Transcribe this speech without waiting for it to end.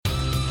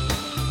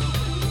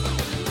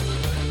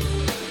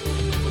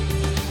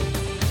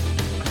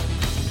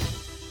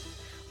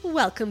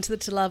Welcome to the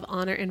To Love,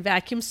 Honor, and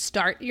Vacuum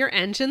Start Your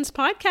Engines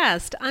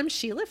podcast. I'm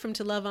Sheila from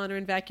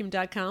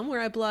ToLoveHonorAndVacuum.com, where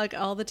I blog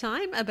all the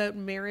time about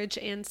marriage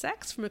and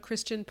sex from a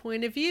Christian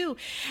point of view.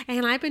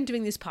 And I've been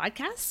doing these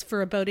podcasts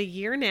for about a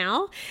year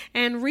now.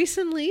 And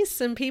recently,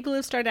 some people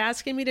have started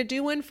asking me to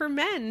do one for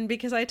men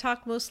because I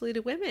talk mostly to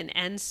women.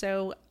 And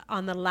so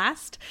on the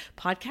last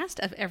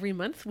podcast of every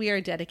month, we are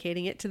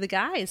dedicating it to the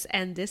guys.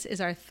 And this is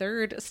our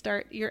third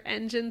Start Your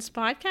Engines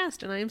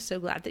podcast. And I am so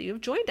glad that you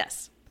have joined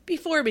us.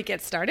 Before we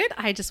get started,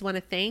 I just want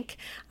to thank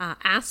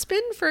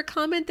Aspen for a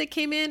comment that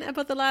came in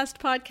about the last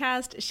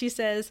podcast. She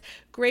says,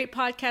 "Great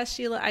podcast,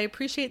 Sheila. I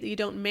appreciate that you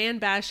don't man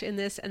bash in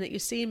this and that you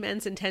see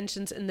men's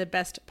intentions in the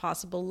best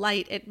possible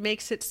light. It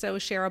makes it so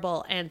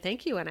shareable." And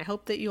thank you. And I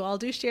hope that you all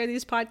do share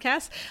these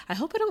podcasts. I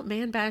hope I don't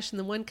man bash in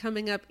the one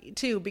coming up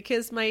too,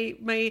 because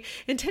my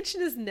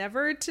intention is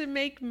never to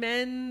make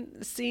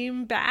men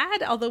seem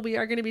bad. Although we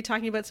are going to be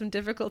talking about some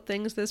difficult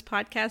things this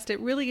podcast, it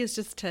really is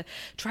just to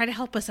try to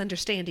help us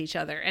understand each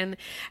other.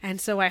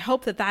 And so I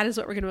hope that that is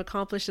what we're going to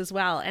accomplish as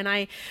well. And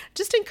I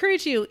just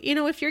encourage you,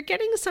 if you're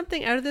getting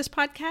something out of this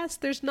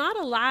podcast, there's not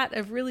a lot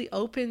of really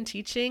open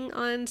teaching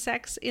on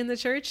sex in the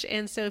church.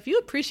 And so if you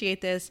appreciate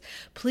this,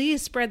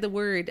 please spread the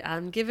word.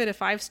 Give it a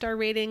 5-star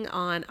rating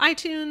on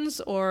iTunes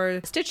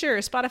or Stitcher or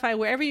Spotify,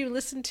 wherever you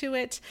listen to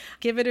it.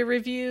 Give it a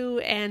review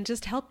and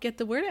just help get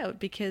the word out,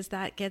 because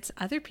that gets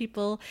other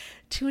people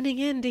tuning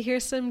in to hear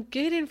some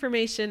good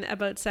information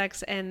about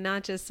sex and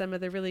not just some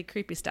of the really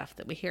creepy stuff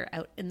that we hear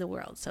out in the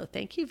world. So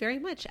thank you very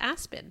much,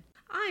 Aspen.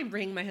 I'm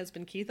bringing my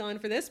husband Keith on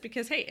for this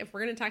because, hey, if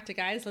we're going to talk to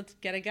guys, let's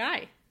get a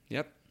guy.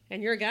 Yep.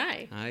 And you're a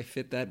guy. I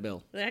fit that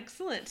bill.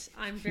 Excellent.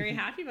 I'm very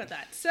happy about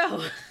that.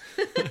 So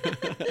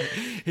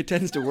it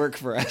tends to work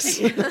for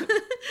us.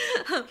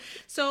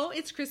 So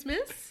it's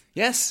Christmas.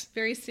 Yes.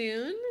 Very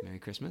soon. Merry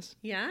Christmas.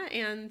 Yeah.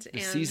 And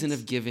the season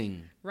of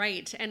giving.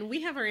 Right. And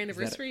we have our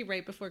anniversary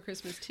right before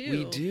Christmas too.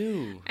 We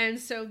do. And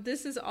so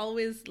this is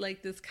always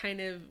like this kind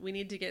of, we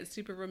need to get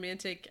super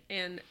romantic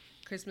and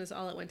Christmas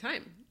all at one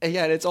time.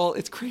 Yeah,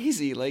 it's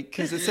crazy, like,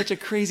 because it's such a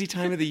crazy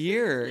time of the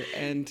year,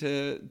 and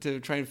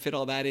to try and fit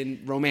all that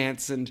in,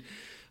 romance and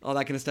all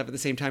that kind of stuff at the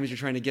same time as you're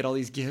trying to get all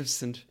these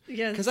gifts. And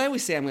yes, because I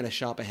always say I'm going to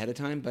shop ahead of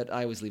time, but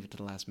I always leave it to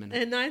the last minute.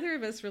 And neither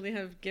of us really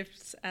have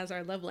gifts as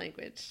our love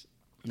language.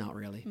 Not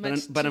really.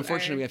 But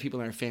unfortunately, we have people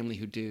in our family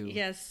who do.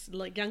 Yes,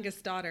 like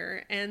youngest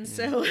daughter. And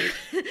so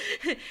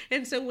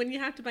and so when you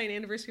have to buy an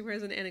anniversary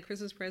present and a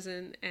Christmas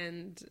present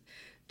and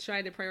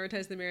try to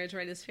prioritize the marriage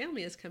right as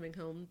family is coming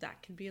home,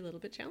 that can be a little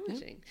bit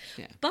challenging.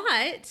 Yeah.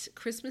 But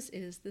Christmas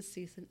is the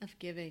season of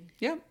giving.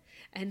 Yeah.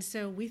 And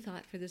so we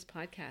thought for this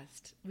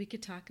podcast, we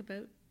could talk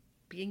about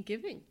being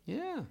giving.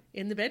 Yeah.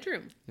 In the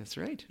bedroom. That's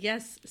right.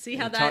 Yes. See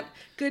how that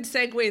good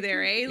segue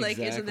there, eh? Like,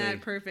 exactly. Isn't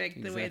that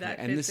perfect the way that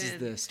fits in? And this is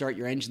the Start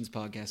Your Engines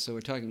podcast, so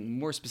we're talking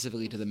more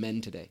specifically to the men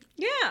today.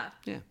 Yeah.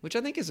 Yeah, which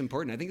I think is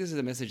important. I think this is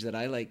a message that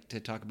I like to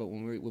talk about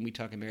when we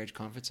talk in marriage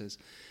conferences,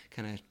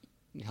 kind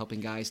of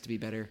helping guys to be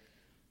better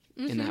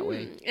in that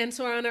way. And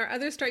so on our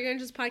other Start Your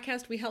Engines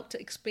podcast, we helped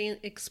to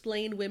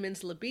explain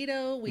women's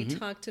libido. We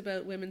talked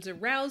about women's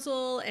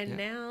arousal. And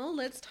now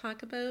let's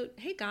talk about,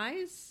 hey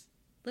guys,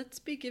 let's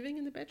be giving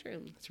in the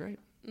bedroom. That's right.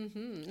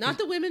 Not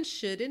that women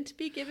shouldn't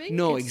be giving.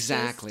 No,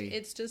 exactly.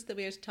 It's just that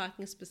we are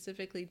talking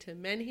specifically to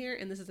men here,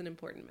 and this is an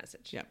important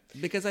message. Yeah,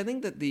 because I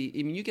think that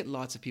you get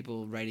lots of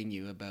people writing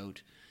you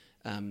about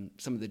some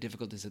of the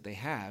difficulties that they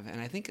have, and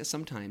I think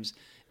sometimes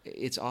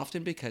it's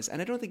often because,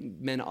 and I don't think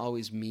men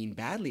always mean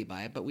badly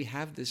by it, but we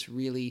have this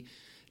really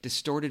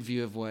distorted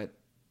view of what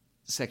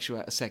sex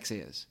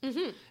is.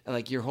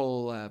 Like your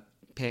whole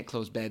pant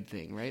closed bed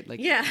thing, right? Like,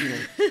 yeah.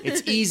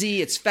 It's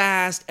easy, it's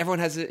fast, everyone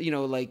has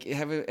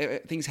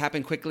things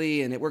happen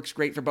quickly, and it works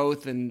great for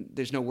both, and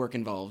there's no work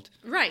involved.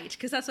 Right,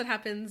 because that's what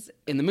happens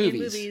in the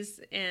movies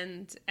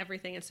and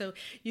everything. And so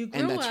you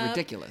grow up, and that's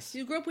ridiculous.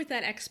 You grow up with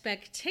that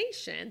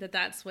expectation that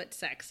that's what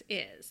sex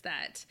is,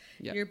 that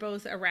you're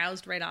both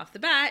aroused right off the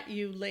bat,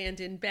 you land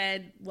in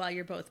bed while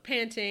you're both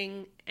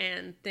panting,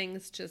 and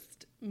things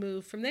just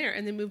move from there,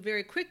 and they move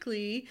very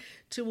quickly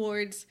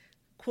towards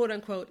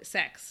quote-unquote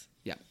sex.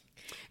 Yeah.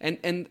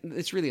 And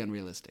it's really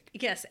unrealistic.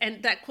 Yes,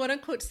 and that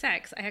quote-unquote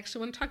sex, I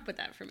actually want to talk about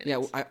that for a minute.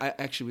 Yeah, I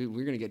actually,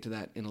 we're going to get to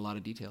that in a lot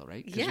of detail,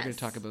 right? Because we're going to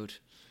talk about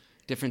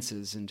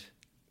differences and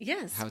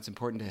how it's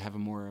important to have a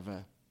more of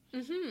a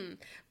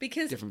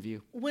because different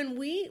view. When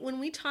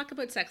we talk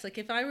about sex, like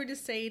if I were to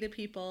say to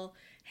people,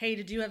 hey,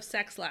 did you have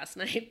sex last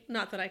night?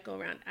 Not that I go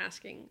around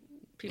asking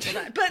people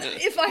that, but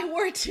if I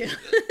were to,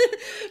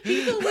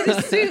 people would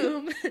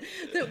assume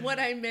that what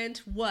I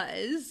meant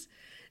was,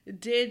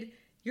 did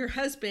your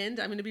husband,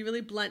 I'm going to be really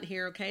blunt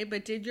here, okay?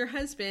 But did your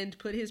husband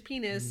put his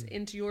penis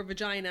into your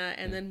vagina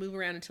and then move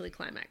around until he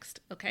climaxed,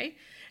 okay?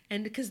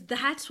 And because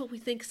that's what we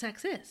think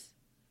sex is.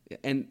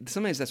 And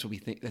sometimes that's what we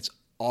think, that's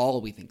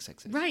all we think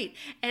sex is. Right.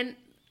 And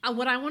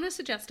what I want to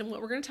suggest and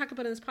what we're going to talk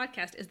about in this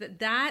podcast is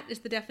that is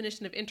the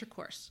definition of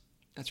intercourse.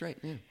 That's right,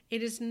 yeah.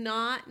 It is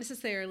not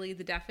necessarily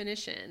the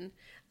definition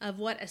of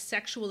what a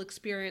sexual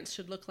experience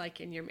should look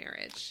like in your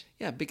marriage.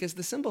 Yeah, because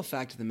the simple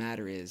fact of the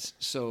matter is,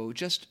 so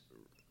just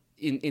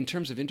in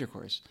terms of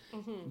intercourse,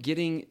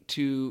 getting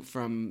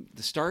from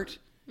the start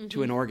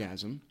to an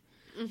orgasm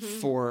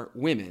for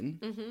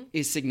women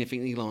is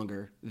significantly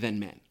longer than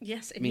men.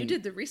 Yes, and you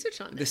did the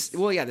research on this.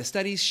 The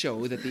studies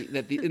show that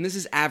the and this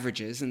is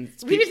averages, and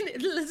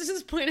Let's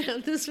just point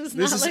out this was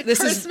not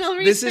personal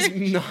research.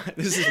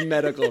 This is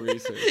medical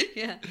research.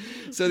 Yeah.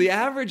 So the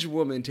average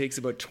woman takes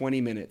about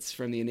 20 minutes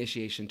from the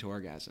initiation to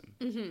orgasm,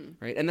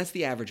 right? And that's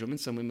the average woman.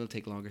 Some women will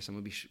take longer, some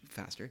will be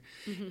faster.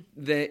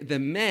 The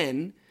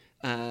men,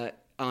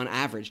 on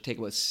average, take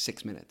about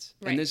 6 minutes.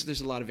 Right. And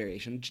there's a lot of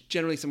variation.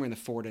 Generally, somewhere in the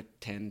 4 to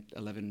 10,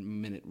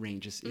 11-minute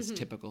range is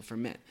typical for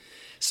men.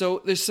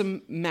 So there's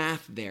some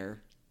math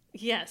there.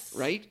 Yes.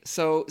 Right?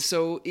 So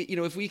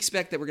if we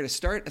expect that we're going to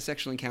start a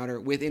sexual encounter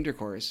with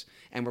intercourse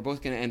and we're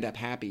both going to end up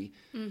happy,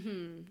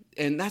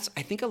 and I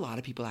think a lot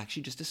of people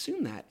actually just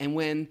assume that. And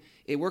when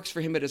it works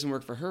for him but doesn't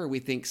work for her, we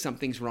think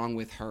something's wrong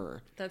with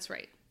her. That's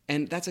right.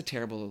 And that's a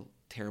terrible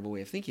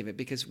way of thinking of it,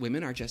 because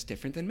women are just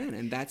different than men,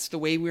 and that's the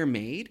way we're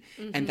made,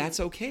 and that's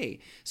okay.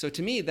 So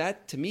to me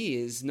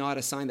is not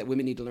a sign that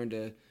women need to learn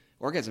to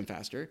orgasm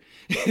faster.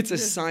 It's a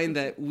sign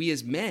that we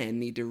as men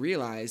need to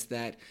realize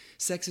that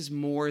sex is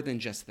more than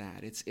just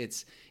that.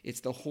 It's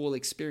the whole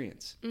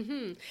experience.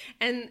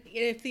 And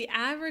if the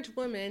average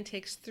woman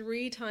takes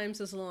 3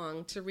 times as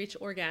long to reach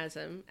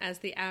orgasm as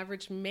the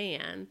average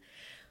man,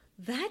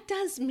 that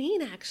does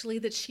mean actually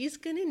that she's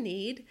going to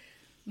need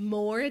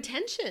more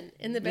attention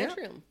in the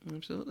bedroom. Yeah,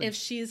 absolutely. If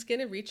she's going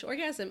to reach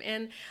orgasm.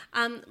 And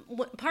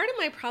part of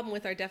my problem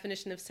with our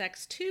definition of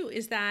sex too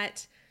is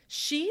that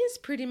she is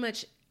pretty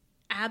much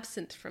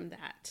absent from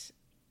that.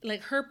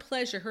 Like her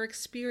pleasure, her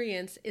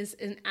experience is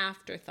an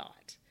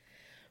afterthought.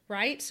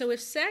 Right? So if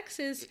sex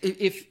is...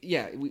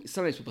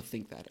 sometimes people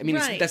think that. I mean,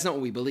 right. That's not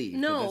what we believe.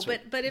 No,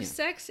 but if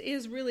sex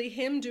is really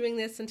him doing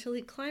this until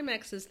he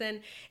climaxes,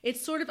 then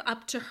it's sort of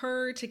up to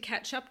her to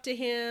catch up to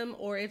him,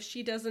 or if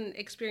she doesn't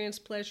experience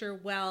pleasure,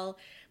 well,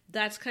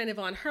 that's kind of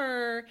on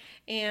her.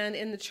 And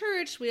in the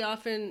church, we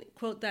often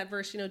quote that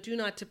verse, do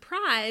not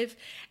deprive,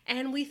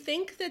 and we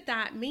think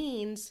that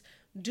means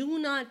do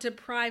not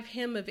deprive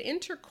him of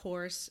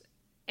intercourse,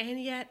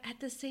 and yet at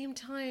the same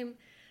time,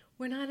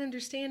 we're not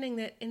understanding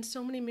that in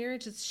so many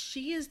marriages,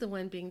 she is the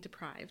one being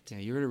deprived. Yeah,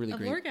 you wrote a really of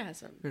great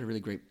orgasm. You wrote a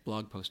really great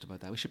blog post about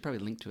that. We should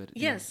probably link to it.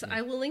 Yes,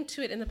 I will link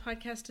to it in the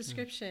podcast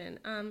description.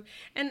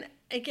 And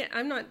again,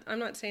 I'm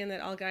not saying that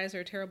all guys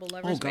are terrible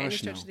lovers by any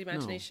stretch of the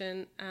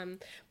imagination. No.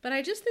 But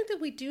I just think that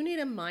we do need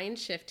a mind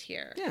shift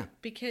here. Yeah.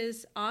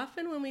 Because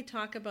often when we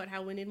talk about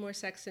how we need more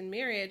sex in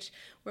marriage,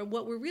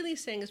 what we're really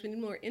saying is we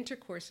need more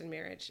intercourse in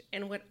marriage.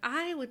 And what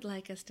I would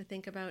like us to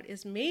think about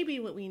is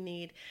maybe what we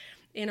need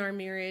in our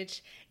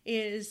marriage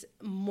is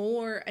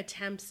more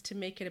attempts to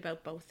make it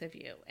about both of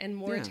you, and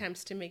more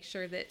attempts to make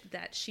sure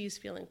that she's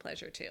feeling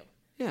pleasure too.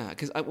 Yeah,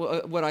 because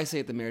what I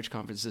say at the marriage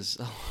conferences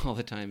all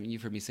the time, and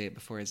you've heard me say it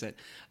before, is that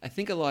I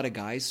think a lot of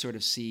guys sort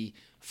of see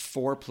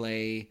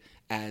foreplay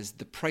as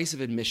the price of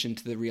admission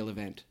to the real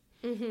event.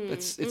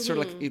 It's sort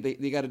of like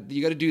you got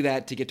to do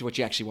that to get to what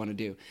you actually want to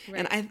do.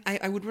 Right. And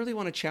I would really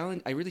want to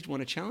challenge. I really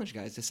want to challenge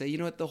guys to say, you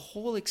know what, the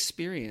whole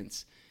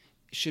experience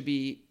should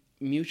be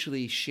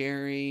mutually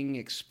sharing,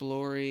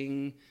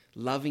 exploring,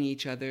 loving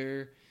each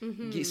other,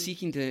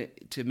 seeking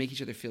to make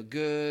each other feel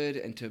good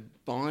and to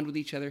bond with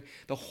each other.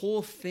 The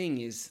whole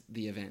thing is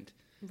the event.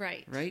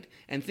 Right. Right?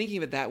 And thinking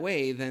of it that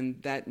way, then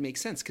that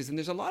makes sense, because then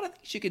there's a lot of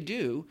things you could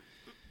do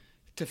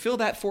to fill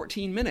that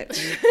 14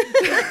 minutes.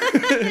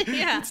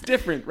 Yeah. It's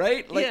different,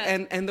 right?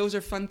 Yeah. And those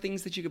are fun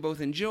things that you could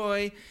both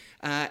enjoy.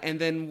 And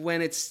then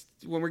when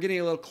we're getting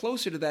a little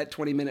closer to that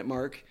 20-minute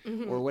mark,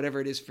 or whatever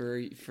it is for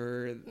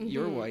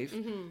your wife,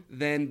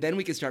 then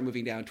we can start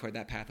moving down toward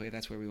that pathway.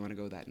 That's where we want to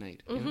go that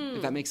night. You know?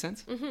 If that makes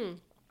sense?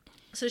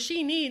 So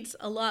she needs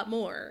a lot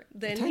more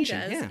than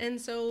attention, he does. Yeah. And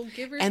so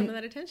give her some of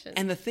that attention.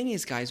 And the thing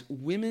is, guys,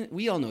 women,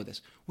 we all know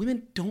this.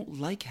 Women don't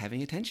like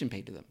having attention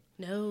paid to them.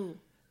 No.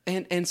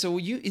 And so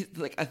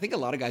I think a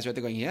lot of guys are out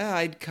there going, yeah,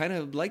 I'd kind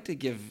of like to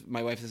give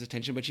my wife this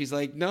attention, but she's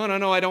like, no,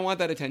 I don't want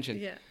that attention.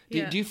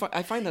 Yeah.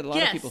 I find that a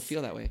lot of people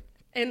feel that way.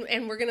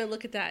 And we're going to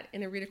look at that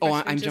in a reader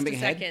question in just a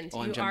second.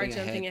 I'm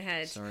jumping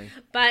ahead. Sorry.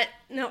 But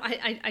no,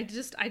 I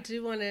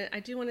do want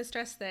to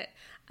stress that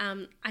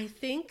I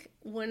think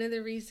one of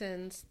the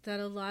reasons that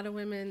a lot of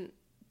women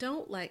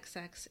don't like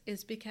sex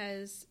is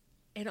because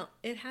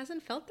it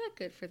hasn't felt that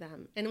good for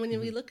them. And when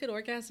we look at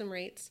orgasm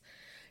rates,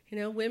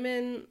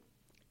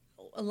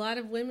 a lot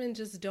of women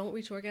just don't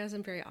reach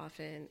orgasm very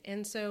often.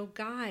 And so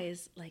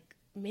guys,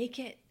 make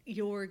it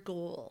your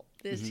goal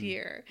this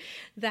year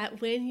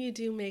that when you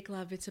do make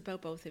love, it's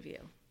about both of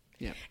you.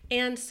 Yeah.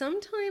 And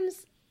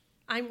sometimes,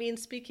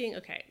 speaking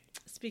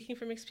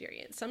from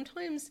experience,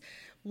 sometimes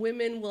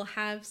women will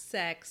have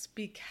sex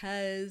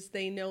because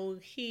they know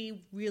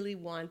he really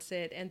wants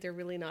it and they're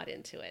really not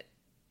into it.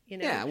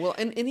 Yeah, well,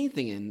 and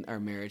anything in our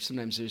marriage,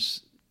 sometimes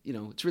there's,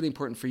 it's really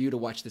important for you to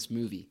watch this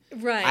movie.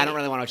 Right. I don't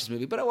really want to watch this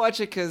movie, but I watch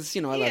it because,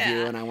 I love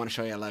you and I want to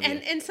show you I love you.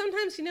 And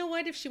sometimes,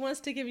 if she wants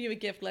to give you a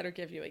gift, let her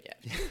give you a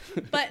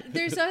gift. But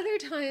there's other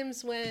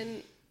times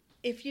when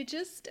if you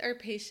just are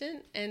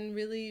patient and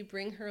really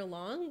bring her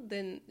along,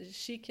 then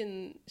she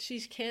can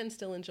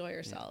still enjoy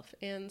herself.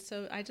 Yeah. And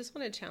so I just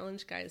want to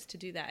challenge guys to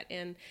do that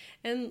and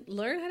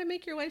learn how to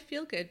make your wife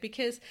feel good,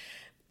 because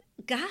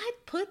God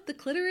put the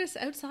clitoris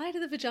outside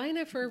of the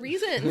vagina for a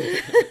reason.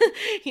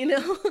 You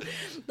know,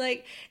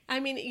 like, I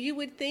mean, you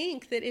would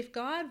think that if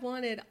God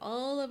wanted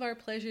all of our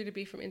pleasure to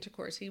be from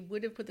intercourse, he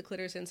would have put the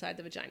clitoris inside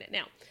the vagina.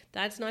 Now,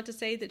 that's not to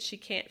say that she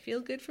can't feel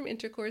good from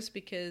intercourse,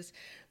 because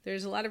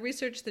there's a lot of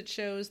research that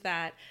shows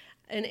that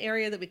an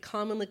area that we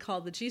commonly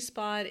call the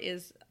G-spot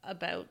is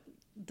about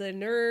the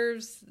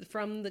nerves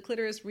from the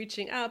clitoris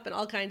reaching up and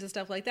all kinds of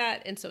stuff like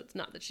that. And so it's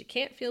not that she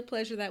can't feel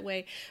pleasure that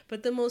way,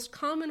 but the most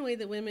common way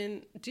that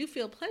women do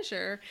feel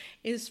pleasure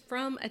is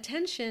from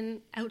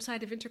attention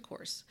outside of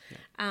intercourse.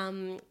 Yeah.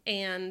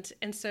 And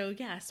so,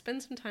 yeah,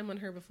 spend some time on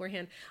her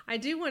beforehand. I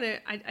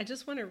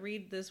just want to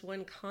read this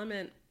one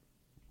comment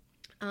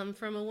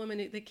from a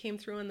woman that came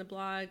through on the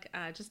blog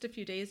just a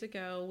few days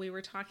ago. We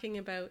were talking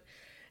about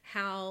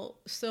how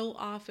so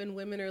often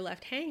women are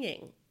left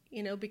hanging,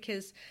 you know,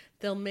 because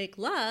they'll make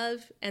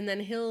love and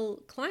then he'll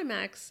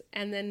climax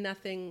and then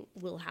nothing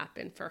will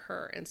happen for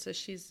her. And so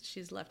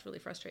she's left really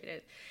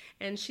frustrated.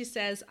 And she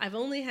says, I've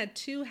only had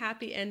 2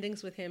 happy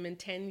endings with him in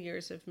 10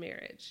 years of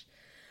marriage.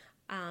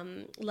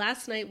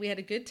 Last night we had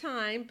a good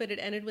time, but it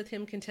ended with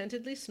him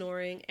contentedly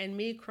snoring and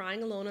me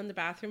crying alone on the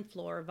bathroom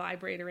floor,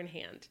 vibrator in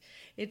hand.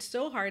 It's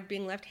so hard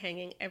being left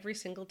hanging every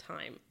single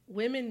time.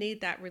 Women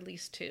need that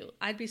release too.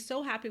 I'd be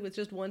so happy with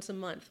just once a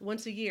month,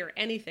 once a year,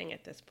 anything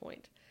at this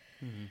point.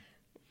 Mm-hmm.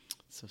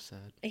 So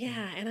sad.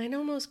 Yeah, and I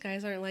know most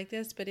guys aren't like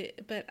this,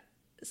 but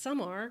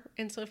some are.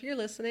 And so if you're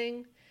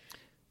listening,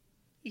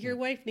 your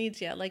wife needs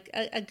you. Like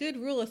a good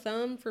rule of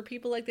thumb for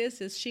people like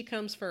this is she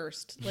comes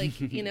first. Like,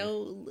 you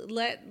know,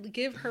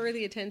 give her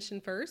the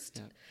attention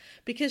first,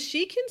 because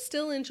she can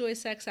still enjoy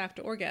sex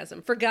after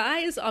orgasm. For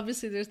guys,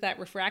 obviously there's that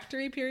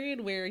refractory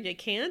period where you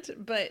can't,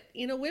 but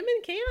you know,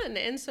 women can.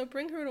 And so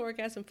bring her to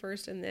orgasm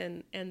first and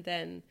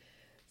then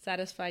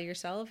satisfy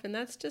yourself. And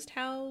that's just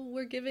how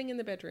we're giving in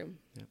the bedroom.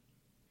 Yep.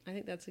 I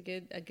think that's a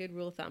good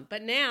rule of thumb.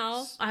 But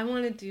now I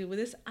want to do with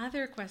this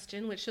other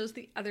question, which shows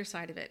the other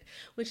side of it,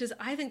 which is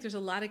I think there's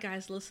a lot of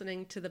guys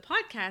listening to the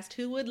podcast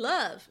who would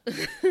love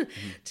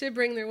to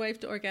bring their wife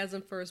to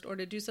orgasm first or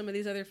to do some of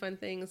these other fun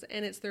things.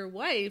 And it's their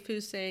wife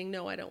who's saying,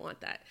 no, I don't want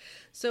that.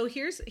 So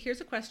here's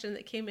a question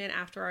that came in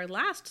after our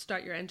last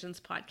Start Your Engines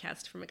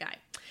podcast from a guy.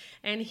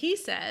 And he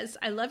says,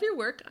 I love your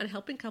work on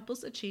helping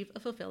couples achieve a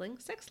fulfilling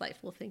sex life.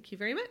 Well, thank you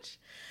very much.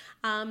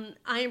 I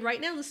am right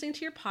now listening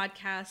to your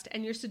podcast,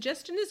 and your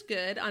suggestion is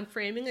good on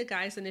framing a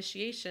guy's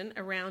initiation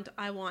around,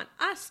 I want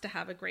us to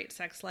have a great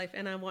sex life,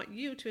 and I want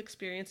you to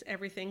experience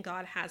everything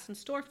God has in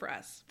store for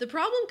us. The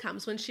problem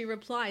comes when she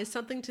replies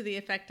something to the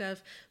effect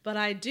of, but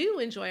I do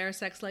enjoy our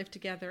sex life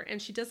together,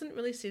 and she doesn't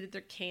really see that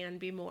there can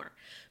be more.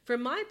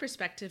 From my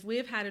perspective, we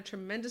have had a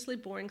tremendously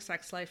boring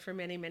sex life for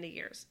many, many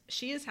years.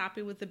 She is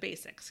happy with the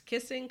basics,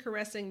 kissing,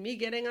 caressing, me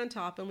getting on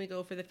top, and we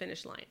go for the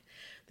finish line.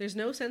 There's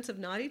no sense of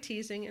naughty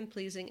teasing and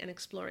pleasing and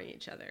exploring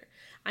each other.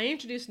 I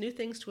introduce new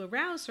things to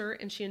arouse her,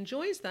 and she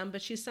enjoys them,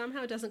 but she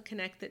somehow doesn't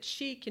connect that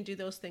she can do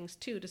those things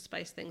too to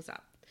spice things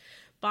up.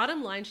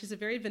 Bottom line, she's a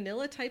very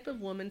vanilla type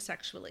of woman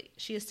sexually.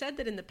 She has said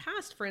that in the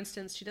past, for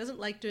instance, she doesn't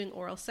like doing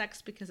oral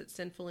sex because it's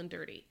sinful and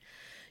dirty.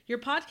 Your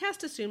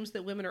podcast assumes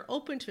that women are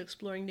open to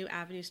exploring new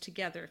avenues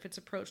together if it's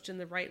approached in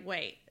the right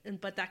way,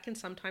 but that can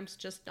sometimes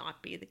just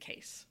not be the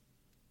case.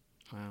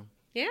 Wow.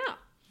 Yeah.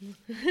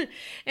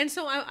 And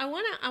so I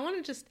want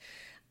to just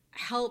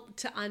help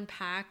to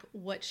unpack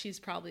what she's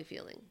probably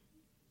feeling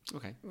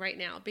right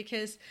now,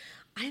 because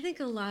I think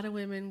a lot of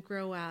women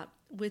grow up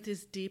with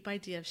this deep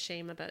idea of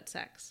shame about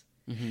sex.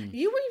 Mm-hmm.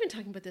 You were even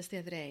talking about this the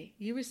other day.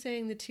 You were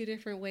saying the 2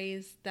 different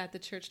ways that the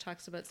church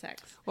talks about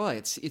sex. Well,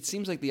 it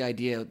seems like the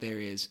idea out there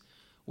is,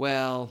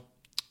 well,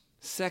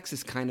 sex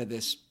is kind of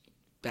this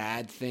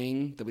bad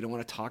thing that we don't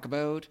want to talk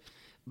about,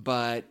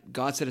 but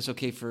God said it's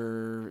okay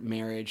for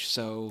marriage,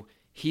 so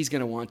he's going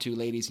to want to,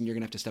 ladies, and you're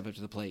going to have to step up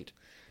to the plate.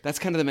 That's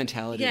kind of the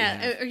mentality.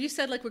 Yeah, or you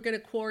said like we're going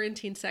to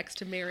quarantine sex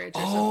to marriage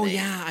or something. Oh,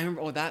 yeah, I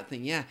remember. Oh, that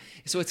thing, yeah.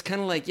 So it's kind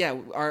of like, yeah,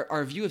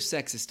 our view of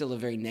sex is still a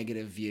very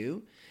negative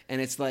view. And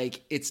it's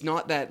like, it's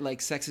not that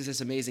like sex is this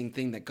amazing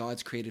thing that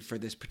God's created for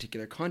this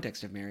particular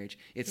context of marriage.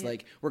 It's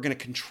like, we're going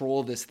to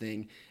control this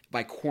thing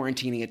by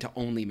quarantining it to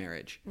only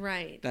marriage.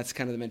 Right. That's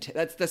kind of the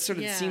that's sort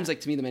of, it seems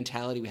like to me the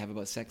mentality we have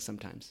about sex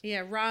sometimes.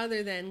 Yeah,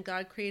 rather than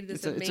God created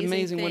this it's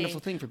amazing, thing, wonderful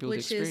thing for people to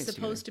experience. Which is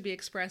supposed to be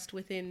expressed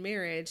within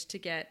marriage to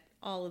get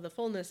all of the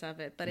fullness of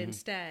it. But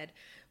instead,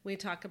 we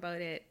talk about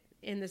it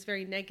in this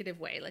very negative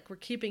way, like we're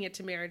keeping it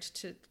to marriage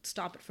to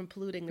stop it from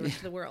polluting the rest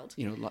of the world.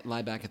 You know,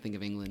 lie back and think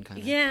of England kind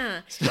of. Yeah.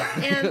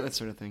 And, that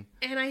sort of thing.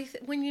 And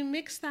when you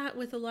mix that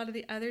with a lot of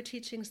the other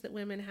teachings that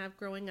women have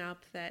growing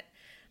up that,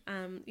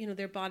 you know,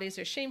 their bodies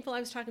are shameful. I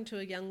was talking to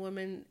a young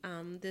woman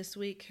this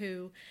week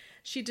who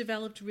she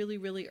developed really,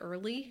 really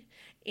early,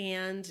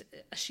 and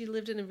she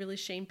lived in a really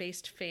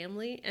shame-based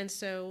family. And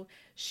so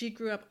she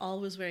grew up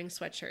always wearing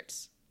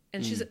sweatshirts.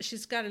 And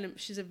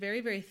she's a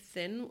very, very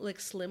thin, like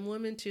slim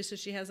woman too. So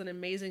she has an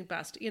amazing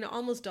bust,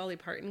 almost Dolly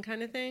Parton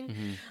kind of thing.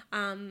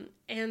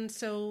 And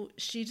so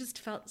she just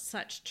felt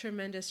such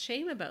tremendous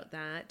shame about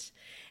that.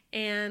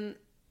 And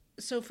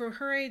so for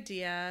her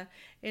idea,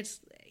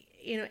 it's,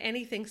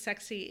 anything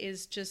sexy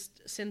is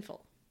just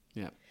sinful.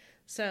 Yeah.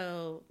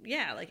 So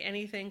yeah, like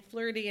anything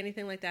flirty,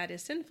 anything like that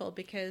is sinful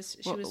because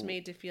she was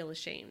made to feel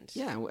ashamed.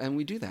 Yeah. And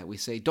we do that. We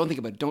say, don't think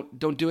about it.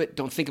 Don't do it.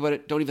 Don't think about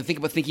it. Don't even think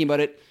about thinking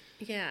about it.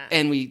 Yeah.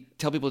 And we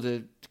tell people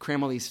to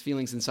cram all these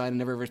feelings inside and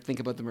never ever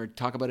think about them or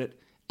talk about it.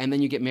 And then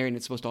you get married and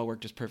it's supposed to all work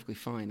just perfectly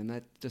fine. And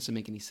that doesn't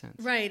make any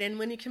sense. Right. And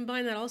when you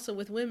combine that also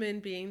with women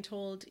being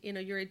told,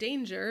 you're a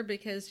danger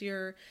because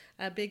you're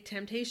a big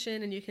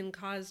temptation and you can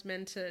cause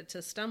men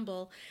to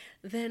stumble,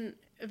 then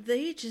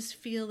they just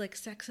feel like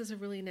sex is a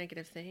really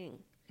negative thing.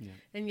 Yeah.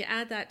 And you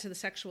add that to the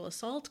sexual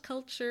assault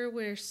culture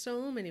where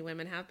so many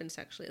women have been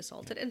sexually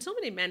assaulted. And so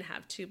many men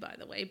have too, by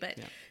the way. But,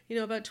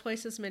 about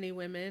twice as many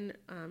women,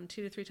 2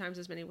 to 3 times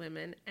as many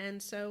women.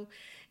 And so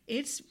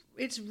it's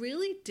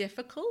really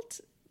difficult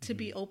to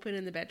be open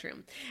in the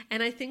bedroom.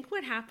 And I think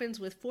what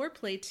happens with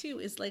foreplay too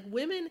is like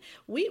women,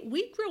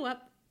 we grow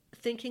up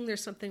thinking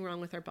there's something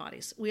wrong with our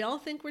bodies. We all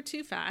think we're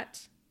too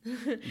fat.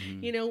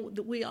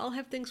 We all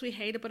have things we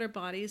hate about our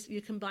bodies.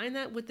 You combine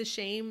that with the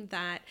shame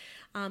that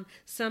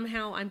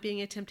somehow I'm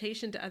being a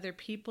temptation to other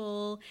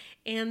people.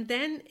 And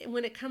then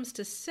when it comes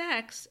to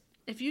sex,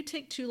 if you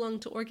take too long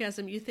to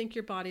orgasm, you think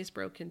your body's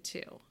broken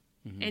too.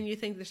 And you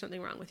think there's something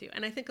wrong with you.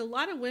 And I think a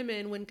lot of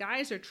women, when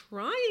guys are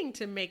trying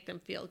to make them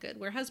feel good,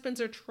 where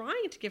husbands are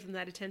trying to give them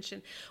that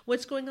attention,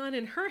 what's going on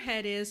in her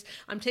head is,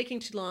 I'm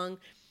taking too long.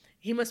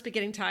 He must be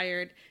getting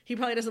tired. He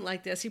probably doesn't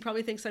like this. He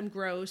probably thinks I'm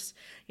gross.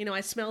 I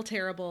smell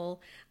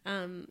terrible.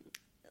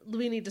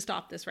 We need to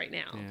stop this right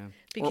now. Yeah.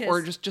 Because,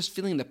 or just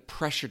feeling the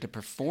pressure to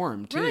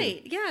perform too.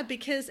 Right. Yeah.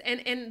 Because,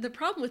 and the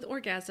problem with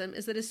orgasm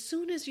is that as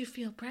soon as you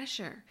feel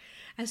pressure,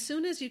 as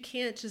soon as you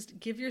can't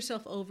just give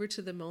yourself over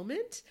to the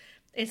moment,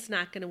 it's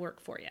not going to work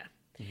for you.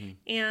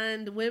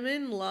 And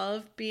women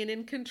love being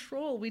in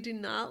control. We do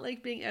not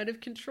like being out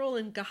of control.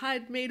 And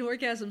God made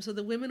orgasm so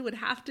the women would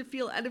have to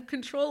feel out of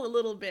control a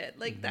little bit.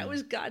 Like that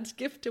was God's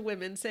gift to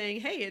women,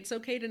 saying, hey, it's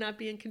okay to not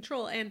be in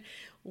control. And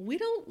we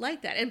don't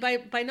like that. And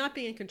by not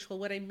being in control,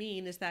 what I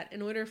mean is that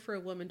in order for a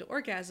woman to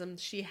orgasm,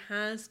 she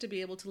has to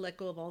be able to let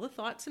go of all the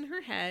thoughts in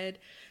her head.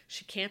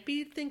 She can't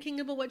be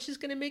thinking about what she's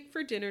going to make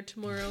for dinner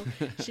tomorrow.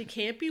 She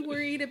can't be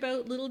worried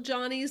about little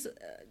Johnny's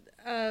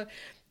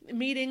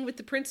meeting with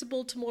the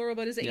principal tomorrow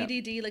about his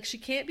ADD. Like she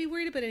can't be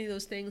worried about any of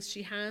those things.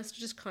 She has to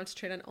just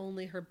concentrate on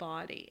only her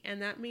body.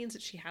 And that means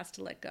that she has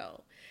to let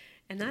go.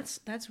 And that's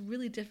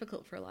really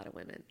difficult for a lot of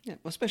women. Yeah,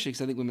 well, especially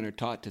because I think women are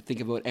taught to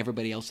think about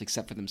everybody else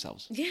except for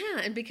themselves.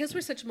 Yeah, and because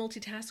we're such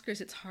multitaskers,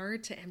 it's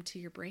hard to empty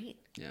your brain.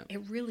 Yeah.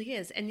 It really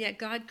is. And yet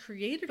God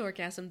created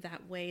orgasm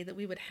that way, that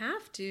we would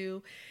have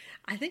to,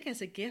 I think,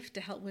 as a gift to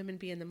help women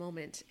be in the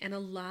moment. And a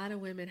lot of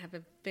women have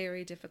a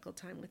very difficult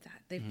time with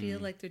that. They feel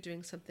like they're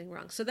doing something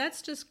wrong. So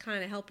that's just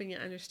kind of helping you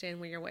understand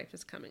where your wife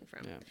is coming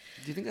from. Yeah.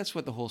 Do you think that's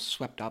what the whole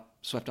swept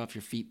off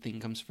your feet thing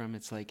comes from?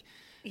 It's like,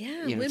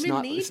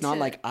 women it's not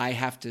like I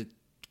have to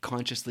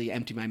consciously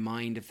empty my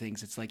mind of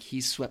things. It's like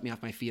he swept me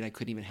off my feet. I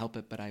couldn't even help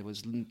it, but I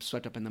was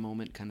swept up in the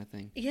moment kind of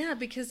thing. Yeah,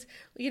 because,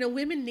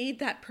 women need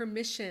that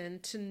permission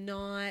to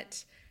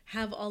not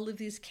have all of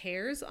these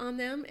cares on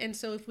them. And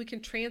so if we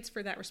can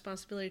transfer that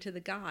responsibility to the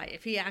guy,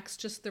 if he acts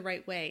just the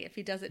right way, if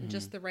he does it in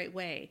just the right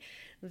way,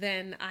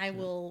 then I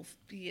will,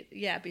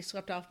 be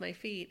swept off my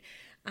feet.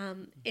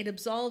 It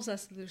absolves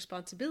us of the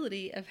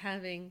responsibility of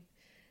having,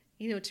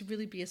 to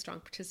really be a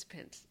strong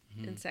participant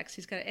in sex.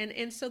 He's got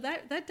and so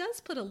that does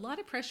put a lot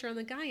of pressure on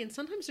the guy, and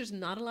sometimes there's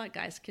not a lot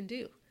guys can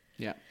do.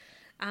 Yeah.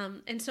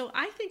 And so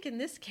I think in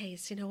this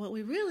case, what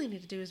we really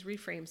need to do is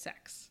reframe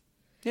sex.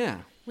 Yeah.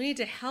 We need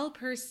to help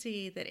her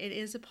see that it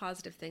is a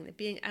positive thing, that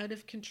being out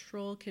of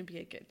control can be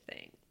a good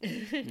thing.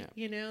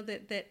 Yeah.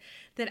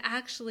 That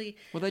actually,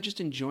 well, that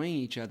just enjoying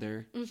each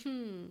other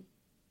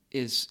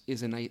is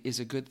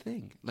a good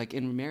thing. Like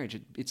in marriage,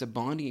 it's a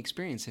bonding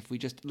experience. If we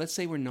just, let's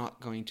say we're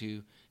not going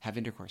to have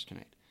intercourse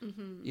tonight.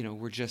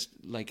 We're just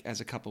like,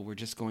 as a couple, we're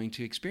just going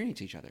to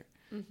experience each other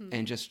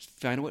and just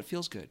find out what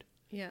feels good.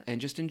 Yeah.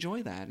 And just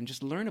enjoy that and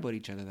just learn about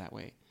each other that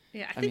way.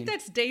 Yeah, I think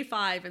that's day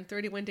 5 in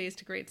 31 Days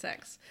to Great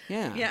Sex.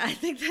 Yeah. Yeah, I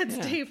think that's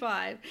day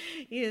 5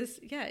 is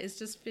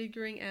just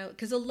figuring out,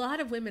 because a lot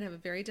of women have a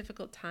very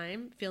difficult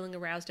time feeling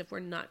aroused if we're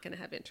not going to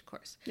have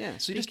intercourse. Yeah,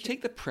 so you just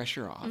take the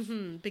pressure off.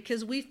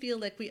 Because we feel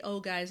like we owe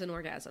guys an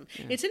orgasm.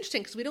 Yeah. It's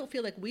interesting because we don't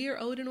feel like we are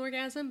owed an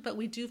orgasm, but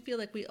we do feel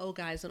like we owe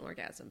guys an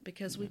orgasm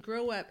because we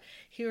grow up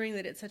hearing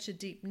that it's such a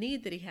deep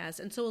need that he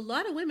has. And so a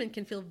lot of women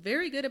can feel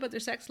very good about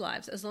their sex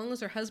lives as long as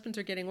their husbands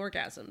are getting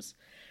orgasms,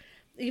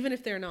 even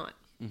if they're not.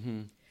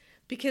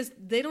 Because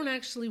they don't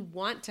actually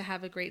want to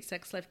have a great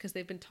sex life because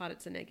they've been taught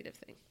it's a negative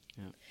thing.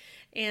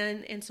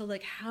 Yeah. And so,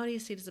 like, how do you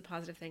see it as a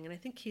positive thing? And I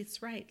think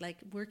Keith's right. Like,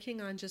 working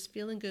on just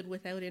feeling good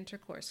without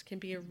intercourse can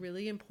be a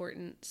really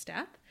important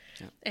step.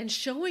 Yeah. And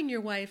showing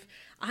your wife,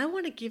 I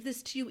want to give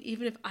this to you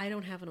even if I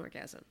don't have an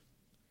orgasm.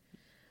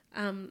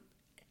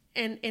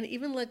 and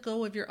even let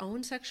go of your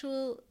own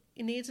sexual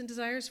needs and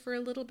desires for a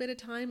little bit of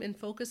time and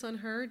focus on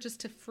her, just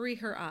to free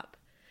her up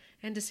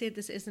and to say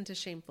this isn't a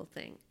shameful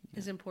thing,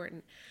 is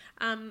important.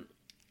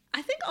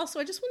 I think also,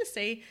 I just want to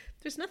say,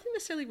 there's nothing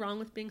necessarily wrong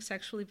with being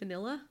sexually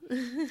vanilla.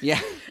 Yeah.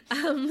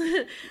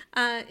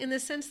 In the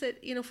sense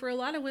that, for a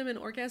lot of women,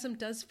 orgasm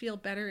does feel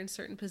better in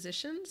certain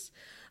positions.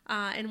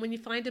 And when you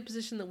find a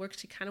position that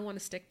works, you kind of want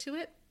to stick to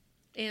it.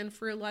 And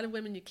for a lot of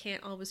women, you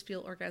can't always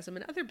feel orgasm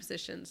in other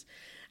positions.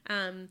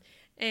 And,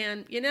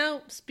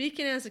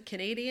 speaking as a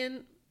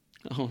Canadian,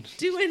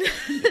 doing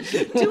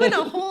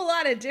a whole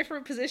lot of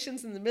different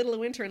positions in the middle of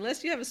winter,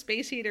 unless you have a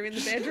space heater in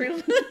the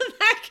bedroom,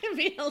 that can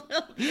be a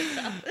little bit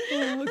tough.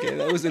 Okay,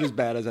 that wasn't as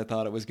bad as I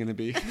thought it was going to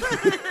be.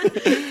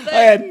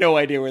 I had no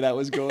idea where that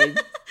was going.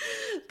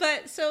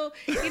 But so,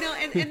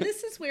 and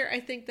this is where I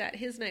think that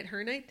his night,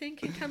 her night thing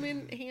can come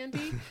in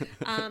handy.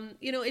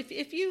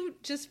 If you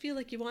just feel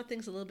like you want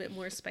things a little bit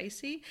more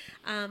spicy,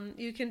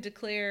 you can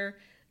declare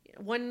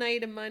one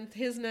night a month,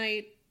 his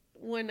night,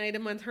 one night a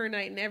month, her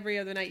night, and every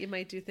other night you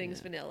might do things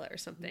vanilla or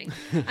something.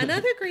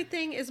 Another great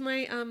thing is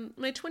my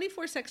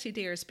 24 sexy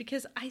dares,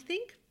 because I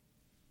think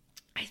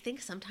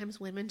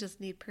sometimes women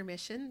just need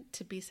permission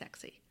to be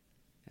sexy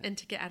and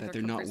to get out of that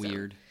their they're comfort not zone.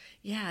 weird.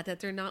 Yeah, that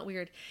they're not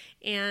weird.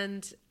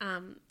 And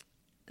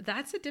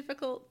that's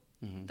difficult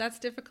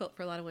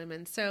for a lot of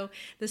women. So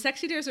the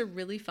sexy dares are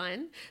really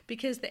fun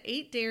because the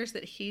 8 dares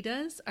that he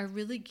does are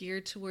really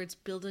geared towards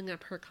building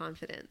up her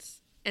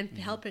confidence and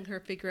helping her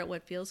figure out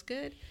what feels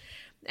good.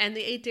 And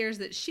the 8 dares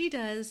that she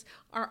does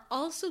are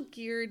also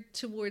geared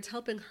towards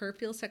helping her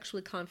feel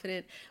sexually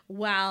confident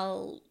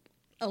while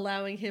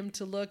allowing him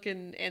to look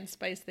and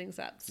spice things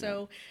up.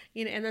 So,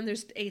 and then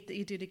there's 8 that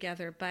you do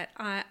together. But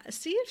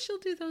see if she'll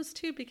do those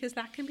too, because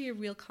that can be a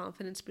real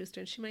confidence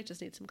booster, and she might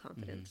just need some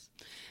confidence.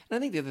 And I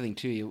think the other thing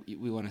too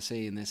we want to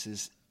say in this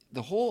is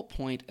the whole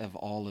point of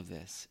all of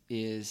this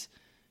is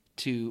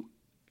to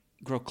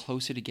grow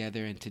closer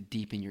together and to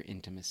deepen your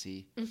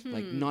intimacy,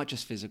 like not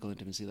just physical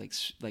intimacy,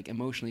 like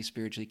emotionally,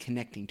 spiritually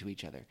connecting to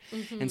each other.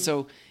 And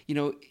so,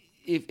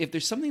 if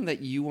there's something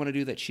that you want to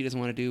do that she doesn't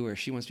want to do, or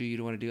she wants to do you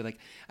don't want to do, like,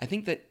 I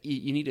think that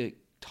you need to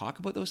talk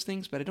about those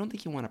things, but I don't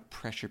think you want to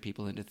pressure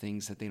people into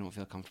things that they don't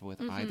feel comfortable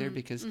with either,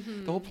 because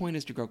the whole point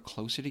is to grow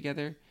closer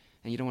together,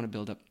 and you don't want to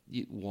build up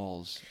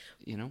walls,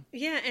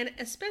 Yeah, and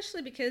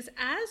especially because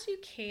as you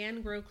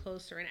can grow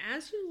closer and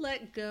as you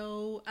let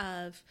go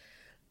of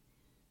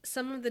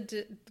some of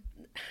the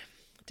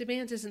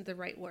demands isn't the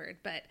right word,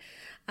 but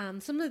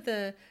some of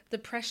the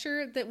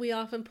pressure that we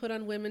often put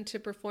on women to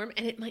perform,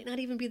 and it might not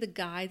even be the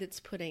guy that's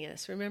putting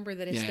us. Remember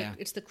that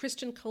it's the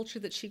Christian culture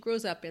that she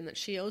grows up in, that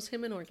she owes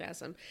him an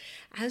orgasm.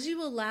 As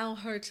you allow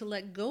her to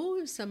let go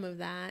of some of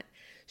that,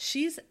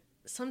 she's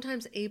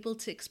sometimes able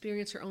to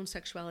experience her own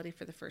sexuality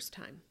for the first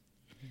time.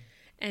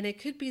 And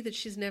it could be that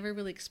she's never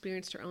really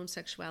experienced her own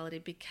sexuality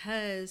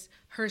because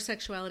her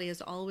sexuality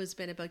has always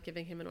been about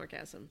giving him an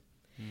orgasm.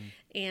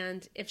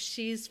 And if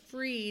she's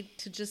free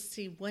to just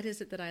see what is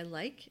it that I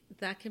like,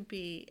 that can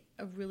be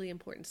a really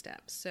important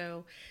step.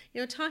 So,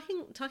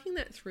 talking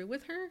that through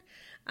with her,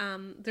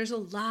 there's a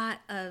lot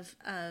of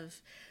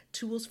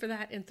tools for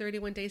that in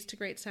 31 Days to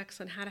Great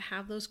Sex on how to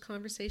have those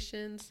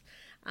conversations.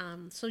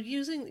 So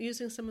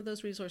using some of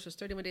those resources,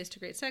 31 Days to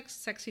Great Sex,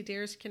 Sexy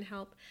Dares can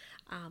help.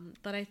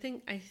 But I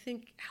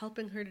think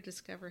helping her to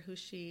discover who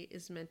she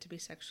is meant to be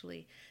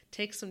sexually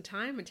takes some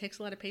time and takes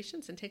a lot of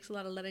patience and takes a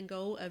lot of letting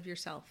go of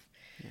yourself.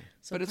 Yeah.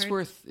 So but it's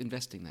worth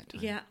investing that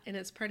time. Yeah, and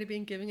it's part of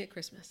being giving at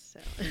Christmas. So.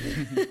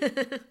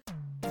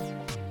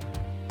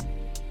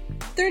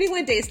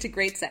 31 Days to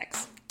Great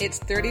Sex. It's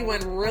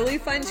 31 really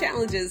fun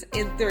challenges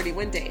in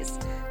 31 days.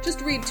 Just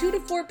read 2 to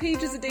 4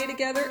 pages a day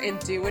together and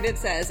do what it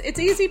says. It's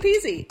easy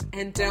peasy.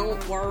 And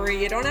don't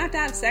worry, you don't have to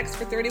have sex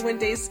for 31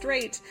 days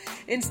straight.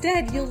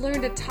 Instead, you'll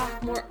learn to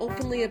talk more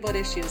openly about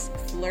issues,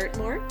 flirt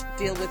more,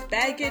 deal with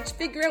baggage,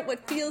 figure out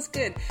what feels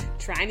good,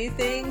 try new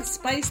things,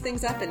 spice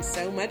things up, and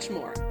so much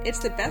more. It's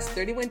the best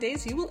 31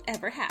 days you will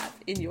ever have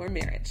in your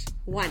marriage.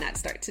 Why not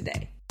start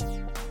today?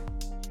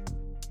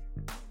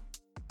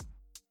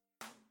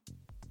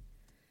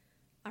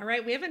 All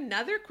right, we have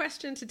another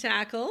question to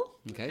tackle.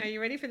 Okay. Are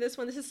you ready for this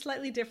one? This is a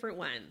slightly different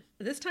one.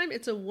 This time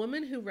it's a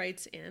woman who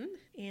writes in,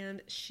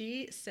 and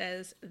she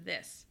says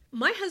this.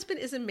 My husband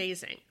is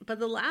amazing, but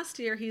the last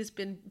year he's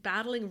been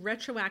battling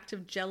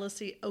retroactive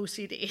jealousy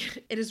OCD.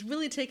 It has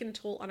really taken a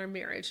toll on our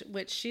marriage,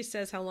 which she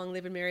says how long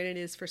they've been married and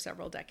it is for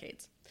several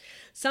decades.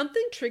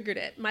 Something triggered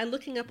it, my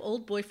looking up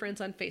old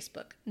boyfriends on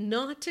Facebook,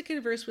 not to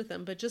converse with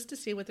them, but just to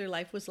see what their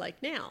life was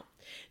like now.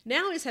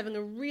 Now he's having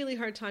a really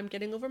hard time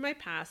getting over my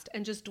past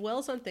and just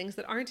dwells on things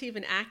that aren't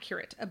even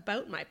accurate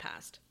about my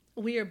past.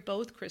 We are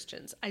both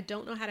Christians. I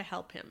don't know how to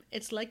help him.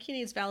 It's like he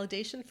needs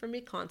validation from me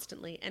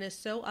constantly and is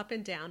so up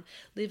and down,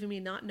 leaving me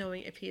not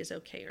knowing if he is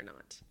okay or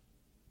not.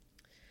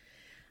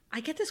 I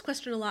get this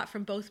question a lot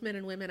from both men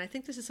and women. I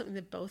think this is something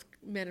that both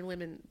men and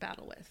women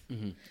battle with.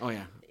 Mm-hmm. Oh,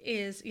 yeah.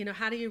 Is,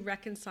 how do you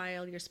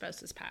reconcile your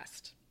spouse's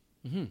past?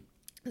 Mm-hmm.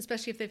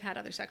 Especially if they've had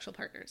other sexual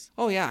partners.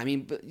 Oh, yeah. I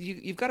mean, but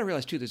you've got to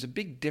realize, too, there's a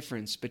big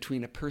difference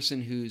between a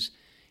person who's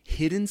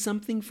hidden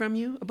something from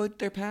you about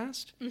their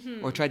past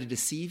or tried to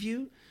deceive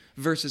you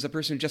versus a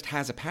person who just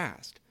has a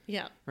past.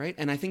 Yeah. Right.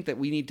 And I think that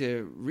we need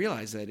to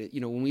realize that,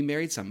 when we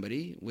married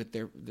somebody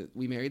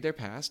we married their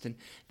past, and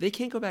they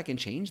can't go back and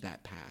change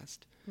that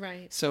past.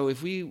 Right. So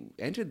if we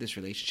entered this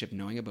relationship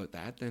knowing about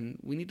that, then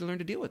we need to learn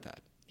to deal with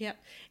that. Yep.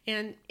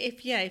 And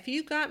if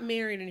you got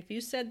married and if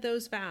you said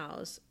those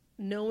vows,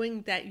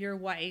 knowing that your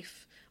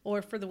wife,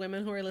 or for the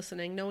women who are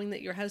listening, knowing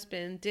that your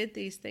husband did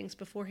these things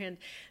beforehand,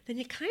 then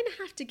you kind of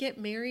have to get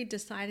married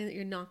deciding that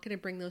you're not going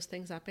to bring those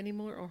things up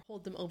anymore or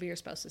hold them over your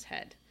spouse's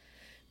head,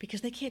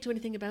 because they can't do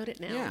anything about it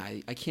now. Yeah,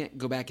 I can't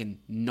go back and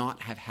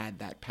not have had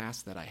that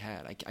past that I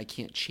had. I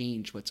can't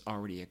change what's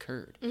already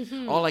occurred.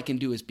 All I can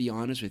do is be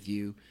honest with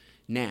you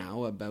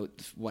now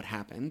about what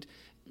happened,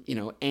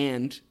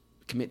 and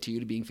commit to you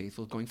to being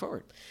faithful going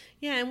forward.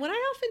 Yeah, and what I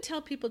often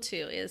tell people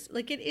too is,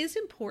 it is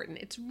important.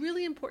 It's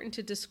really important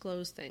to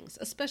disclose things,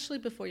 especially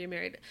before you're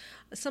married.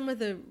 Some of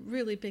the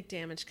really big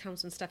damage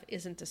comes when stuff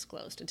isn't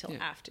disclosed until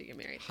after you're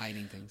married.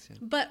 Hiding things, yeah.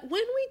 But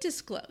when we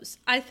disclose,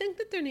 I think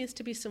that there needs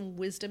to be some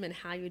wisdom in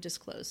how you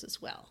disclose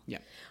as well. Yeah.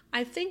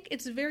 I think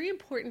it's very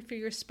important for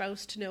your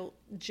spouse to know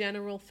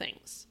general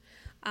things.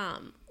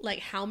 Like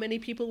how many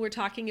people we're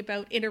talking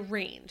about in a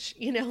range,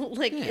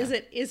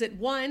 is it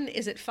 1,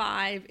 is it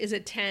 5, is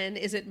it 10,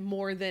 is it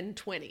more than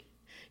 20,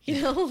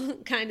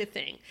 kind of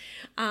thing.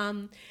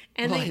 I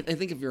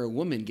think if you're a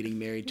woman getting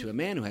married to a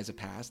man who has a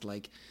past,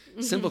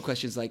 simple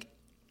questions like,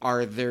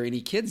 are there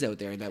any kids out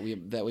there that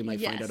we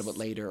might find out about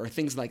later, or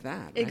things like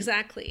that? Right?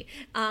 Exactly.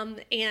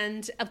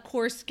 And of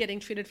course, getting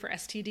treated for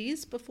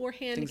STDs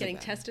beforehand, getting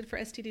tested for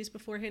STDs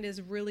beforehand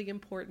is really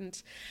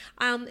important.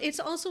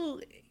 It's also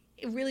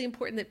really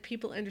important that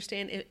people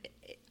understand,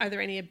 are there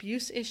any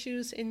abuse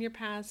issues in your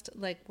past?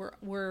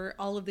 Were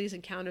all of these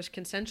encounters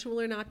consensual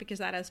or not? Because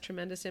that has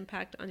tremendous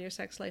impact on your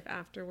sex life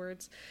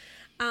afterwards.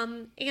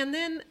 And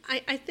then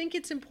I think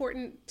it's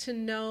important to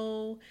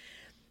know,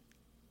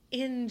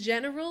 in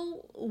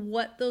general,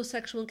 what those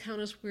sexual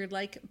encounters were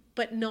like,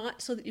 but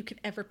not so that you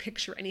could ever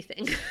picture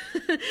anything.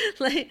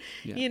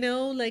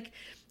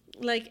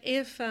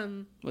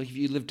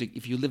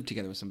 If you live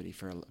together with somebody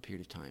for a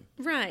period of time,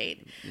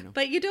 right?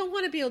 But you don't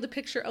want to be able to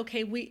picture,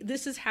 okay,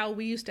 this is how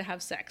we used to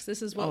have sex.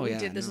 This is what we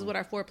did. This is what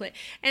our foreplay.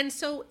 And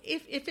so,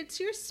 if it's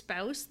your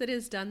spouse that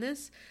has done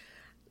this,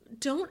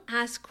 don't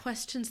ask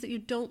questions that you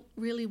don't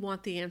really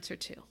want the answer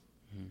to.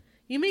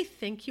 You may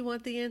think you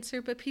want the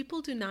answer, but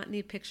people do not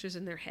need pictures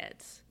in their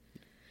heads,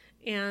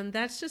 and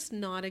that's just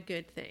not a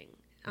good thing.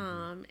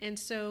 And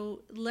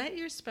so let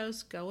your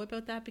spouse go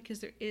about that, because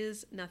there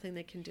is nothing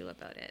they can do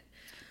about it.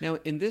 Now,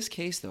 in this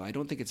case, though, I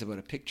don't think it's about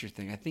a picture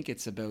thing. I think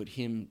it's about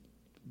him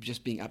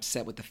just being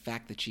upset with the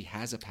fact that she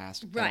has a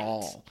past at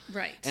all.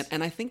 Right.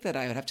 And I think that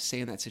I would have to say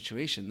in that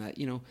situation that,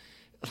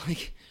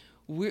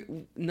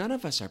 none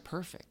of us are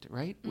perfect,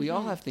 right? We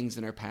all have things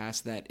in our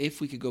past that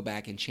if we could go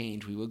back and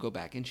change, we would go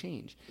back and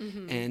change.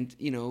 And,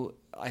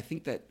 I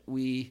think that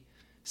we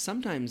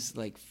sometimes,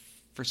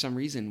 for some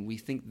reason, we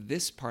think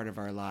this part of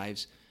our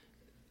lives,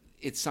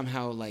 it's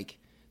somehow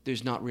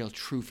there's not real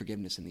true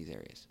forgiveness in these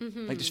areas.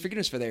 There's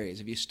forgiveness for the areas.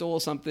 If you stole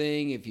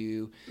something, if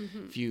you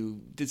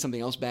did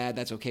something else bad,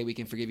 that's okay. We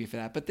can forgive you for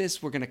that. But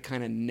this, we're going to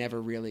kind of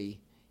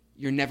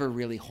you're never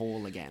really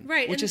whole again.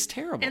 Right. Which is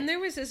terrible. And there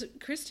was this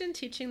Christian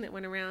teaching that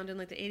went around in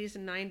the 80s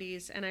and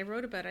 90s. And I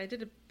wrote about it. I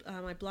did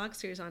my blog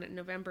series on it in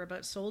November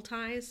about soul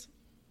ties.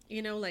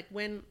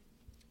 When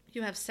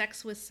you have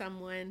sex with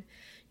someone,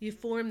 you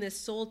form this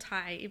soul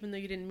tie, even though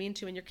you didn't mean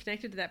to, and you're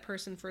connected to that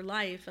person for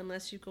life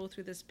unless you go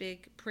through this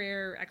big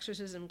prayer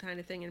exorcism kind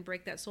of thing and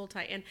break that soul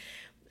tie. And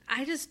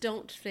I just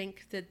don't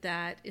think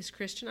that is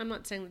Christian. I'm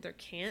not saying that there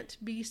can't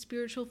be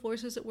spiritual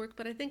forces at work,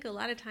 but I think a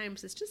lot of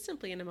times it's just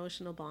simply an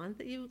emotional bond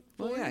that you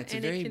form. Well, yeah,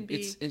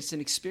 it's an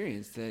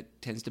experience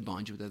that tends to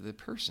bond you with the other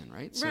person,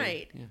 right? So,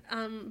 right.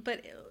 Yeah.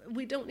 But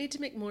we don't need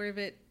to make more of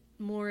it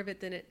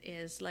than it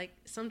is.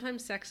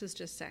 Sometimes sex is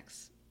just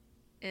sex.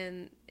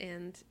 And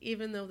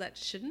even though that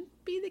shouldn't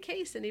be the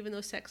case, and even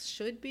though sex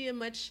should be a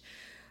much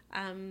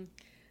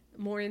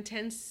more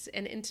intense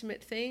and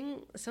intimate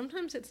thing,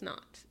 sometimes it's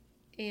not.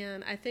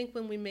 And I think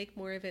when we make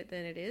more of it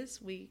than it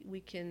is,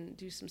 we can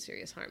do some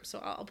serious harm.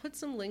 So I'll put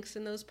some links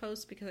in those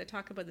posts, because I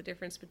talk about the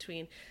difference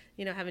between,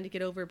 having to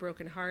get over a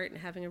broken heart and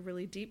having a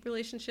really deep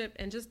relationship,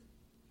 and just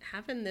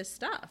having this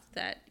stuff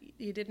that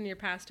you did in your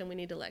past and we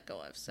need to let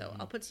go of. So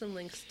I'll put some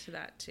links to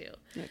that too.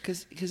 Yeah,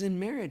 because in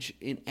marriage,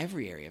 in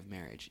every area of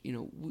marriage,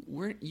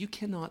 you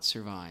cannot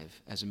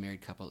survive as a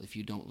married couple if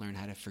you don't learn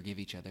how to forgive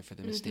each other for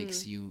the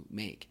mistakes you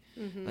make.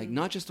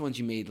 Not just the ones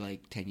you made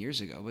 10 years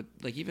ago,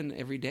 but even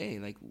every day.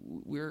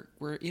 We're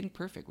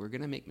imperfect. We're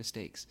going to make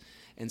mistakes.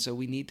 And so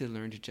we need to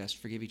learn to just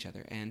forgive each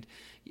other. And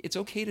it's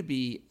okay to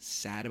be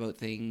sad about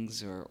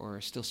things or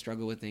still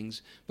struggle with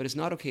things, but it's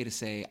not okay to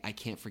say, I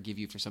can't forgive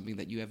you for something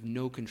that you have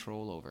no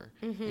control over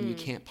and you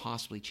can't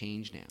possibly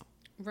change now.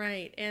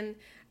 Right. And,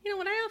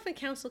 what I often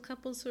counsel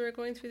couples who are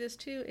going through this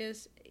too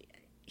is,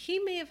 he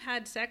may have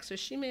had sex or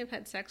she may have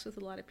had sex with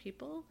a lot of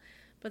people,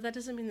 but that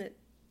doesn't mean that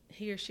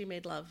he or she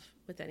made love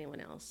with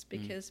anyone else,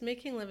 because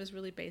making love is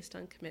really based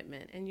on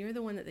commitment, and you're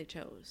the one that they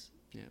chose.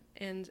 Yeah.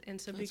 And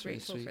so be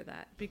grateful for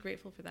that. Be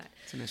grateful for that.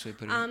 It's a nice way of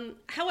putting it.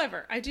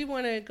 However, I do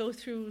want to go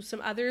through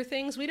some other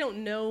things. We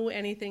don't know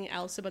anything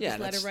else about this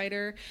letter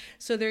writer.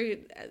 So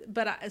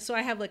so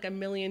I have like a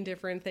million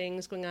different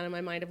things going on in my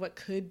mind of what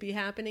could be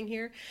happening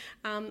here.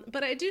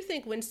 But I do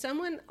think when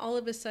someone all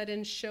of a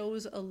sudden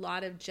shows a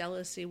lot of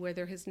jealousy where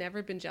there has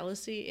never been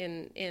jealousy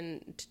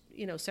in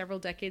several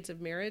decades of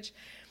marriage,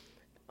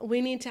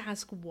 we need to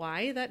ask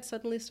why that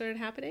suddenly started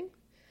happening.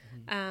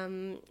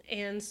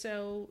 And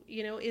so,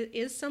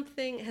 has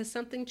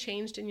something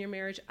changed in your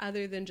marriage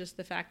other than just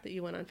the fact that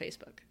you went on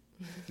Facebook?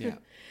 Yeah.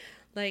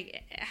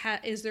 Like,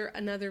 is there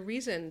another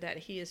reason that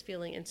he is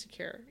feeling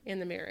insecure in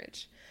the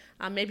marriage?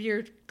 Maybe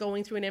you're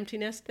going through an empty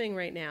nest thing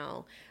right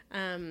now.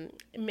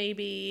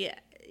 Maybe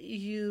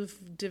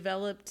you've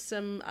developed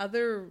some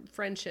other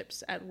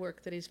friendships at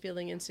work that he's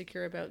feeling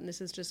insecure about, and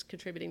this is just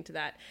contributing to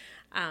that.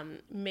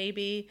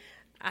 Maybe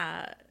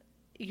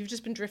you've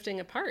just been drifting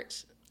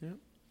apart. Yeah.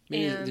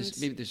 Maybe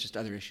there's just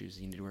other issues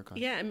you need to work on.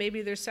 Yeah, and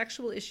maybe there's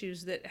sexual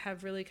issues that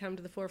have really come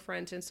to the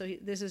forefront, and so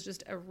this is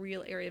just a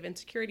real area of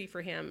insecurity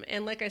for him.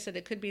 And like I said,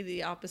 it could be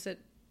the opposite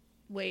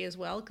way as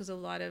well, because a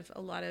lot of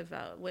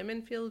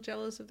women feel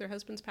jealous of their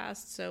husband's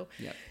past. So,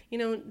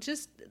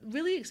 just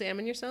really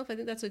examine yourself. I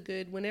think that's a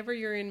good. Whenever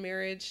you're in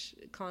marriage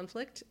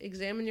conflict,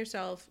 examine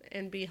yourself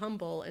and be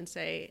humble and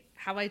say,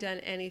 "Have I done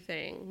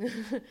anything,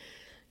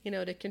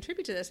 to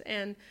contribute to this?"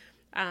 And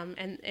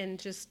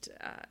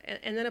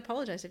then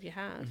apologize if you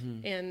have,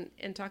 and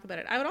talk about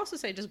it. I would also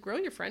say just grow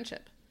your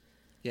friendship.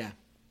 Yeah.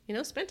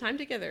 Spend time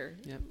together,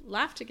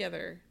 laugh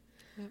together.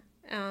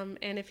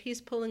 And if he's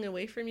pulling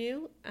away from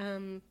you,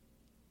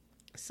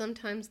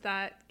 sometimes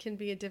that can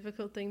be a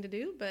difficult thing to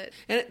do,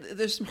 and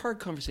there's some hard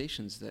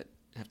conversations that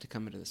have to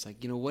come into this.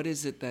 Like, what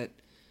is it that,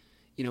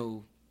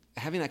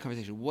 having that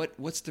conversation,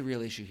 what's the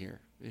real issue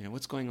here?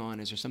 What's going on?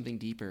 Is there something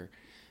deeper?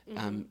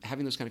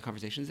 Having those kind of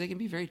conversations, they can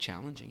be very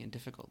challenging and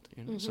difficult.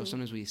 So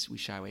sometimes we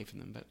shy away from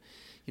them. But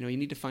you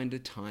need to find a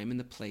time and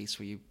the place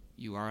where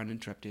you are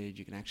uninterrupted.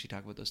 You can actually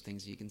talk about those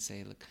things. You can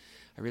say, "Look,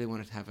 I really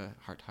want to have a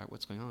heart-to-heart.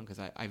 What's going on? Because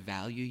I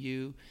value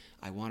you.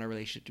 I want our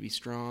relationship to be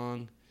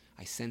strong.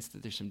 I sense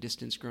that there's some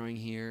distance growing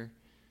here.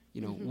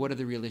 What are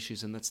the real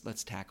issues? And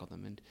let's tackle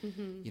them." And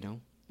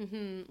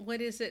what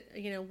is it?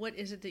 What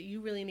is it that you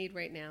really need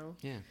right now?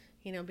 Yeah.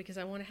 Because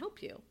I want to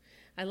help you.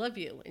 I love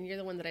you, and you're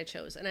the one that I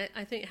chose. And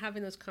I think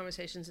having those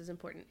conversations is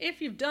important.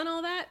 If you've done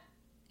all that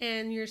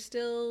and you're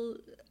still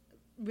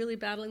really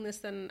battling this,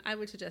 then I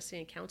would suggest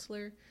seeing a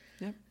counselor.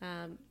 Yep.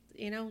 A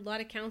lot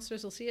of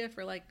counselors will see you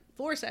for like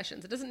 4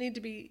 sessions. It doesn't need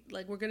to be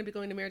like we're going to be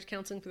going to marriage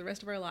counseling for the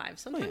rest of our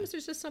lives. Sometimes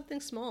there's just something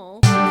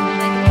small.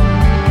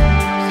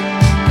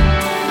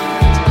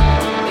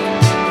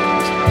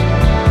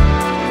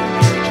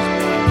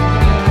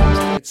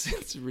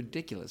 It's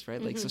ridiculous,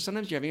 right? Like, so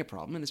sometimes you're having a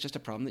problem and it's just a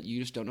problem that you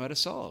just don't know how to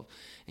solve.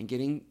 And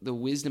getting the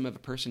wisdom of a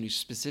person who's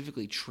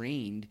specifically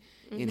trained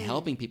in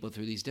helping people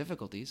through these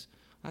difficulties,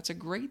 that's a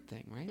great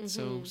thing, right?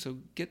 So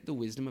get the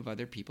wisdom of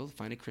other people,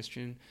 find a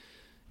Christian,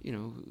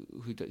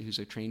 who's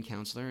a trained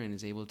counselor and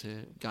is able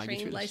to guide you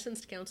through this.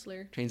 Licensed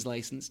counselor. Trained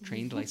licensed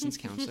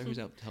counselor who's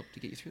out to help to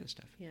get you through this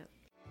stuff. Yeah.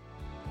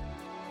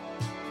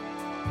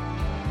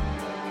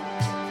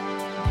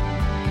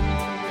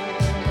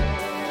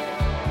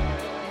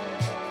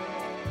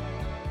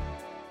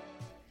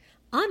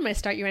 On my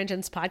Start Your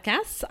Engines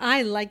podcasts,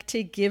 I like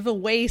to give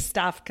away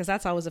stuff because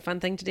that's always a fun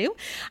thing to do.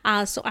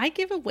 So I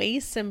give away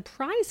some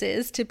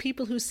prizes to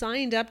people who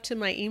signed up to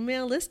my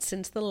email list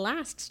since the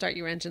last Start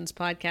Your Engines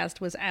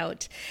podcast was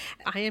out.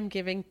 I am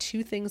giving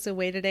 2 things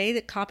away today.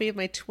 The copy of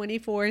my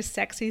 24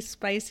 Sexy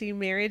Spicy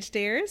Marriage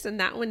Dares, and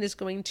that one is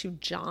going to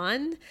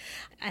John,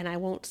 and I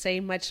won't say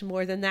much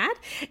more than that.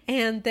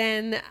 And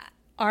then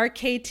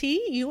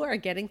RKT, you are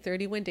getting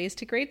 31 days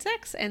to great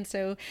sex. And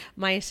so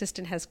my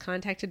assistant has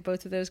contacted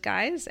both of those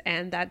guys,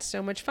 and that's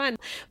so much fun.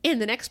 In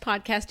the next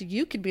podcast,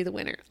 you could be the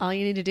winner. All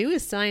you need to do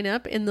is sign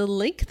up in the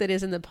link that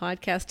is in the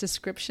podcast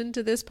description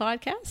to this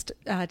podcast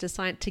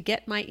to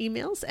get my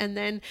emails. And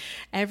then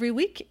every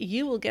week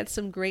you will get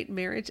some great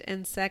marriage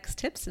and sex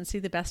tips and see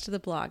the best of the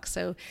blog.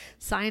 So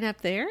sign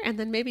up there, and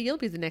then maybe you'll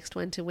be the next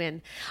one to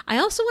win. I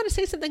also want to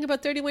say something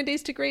about 31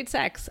 days to great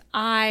sex.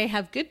 I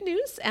have good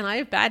news and I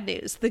have bad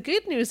news. The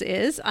good news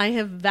is I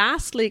have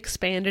vastly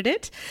expanded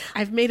it.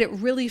 I've made it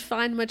really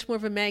fun, much more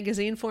of a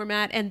magazine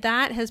format, and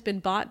that has been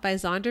bought by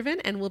Zondervan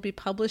and will be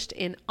published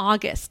in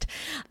August.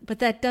 But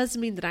that does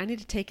mean that I need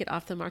to take it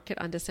off the market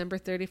on December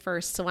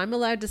 31st. So I'm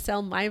allowed to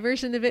sell my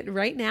version of it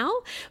right now,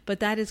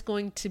 but that is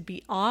going to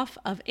be off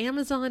of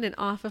Amazon and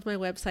off of my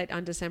website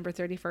on December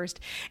 31st.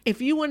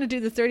 If you want to do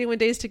the 31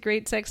 Days to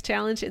Great Sex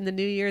Challenge in the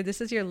new year,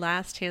 this is your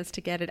last chance to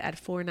get it at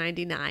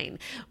 $4.99.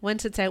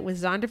 Once it's out with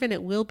Zondervan,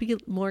 it will be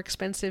more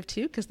expensive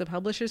too, because the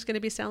publisher is going to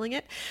be selling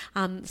it.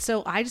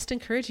 So I just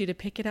encourage you to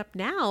pick it up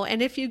now.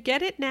 And if you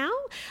get it now,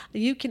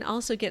 you can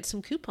also get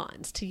some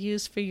coupons to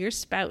use for your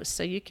spouse.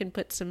 So you can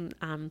put some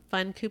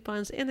fun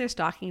coupons in their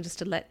stocking just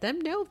to let them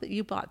know that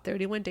you bought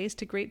 31 Days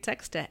to Great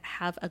Sex to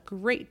have a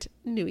great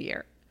new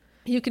year.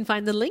 You can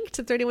find the link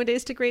to 31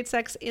 Days to Great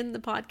Sex in the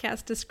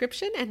podcast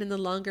description and in the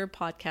longer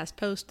podcast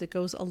post that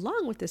goes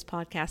along with this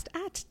podcast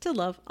at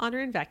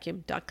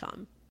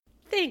toLoveHonorAndVacuum.com.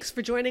 Thanks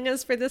for joining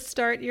us for this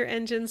Start Your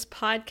Engines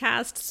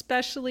podcast,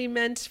 specially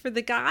meant for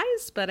the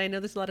guys, but I know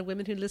there's a lot of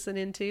women who listen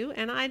in too.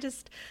 And I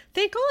just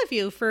thank all of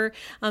you for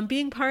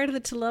being part of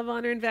the To Love,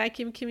 Honor, and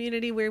Vacuum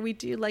community, where we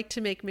do like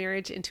to make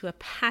marriage into a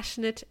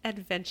passionate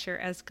adventure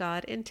as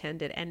God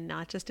intended and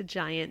not just a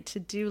giant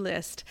to-do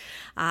list.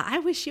 I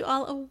wish you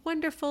all a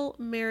wonderful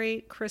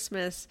Merry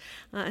Christmas.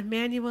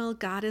 Emmanuel,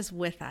 God is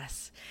with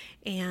us.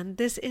 And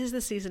this is the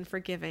season for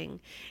giving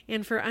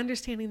and for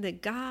understanding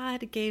that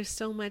God gave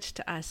so much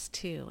to us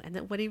too, and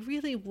that what he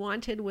really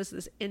wanted was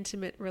this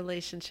intimate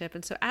relationship.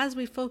 And so as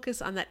we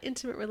focus on that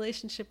intimate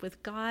relationship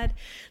with God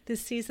this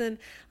season,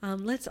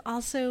 let's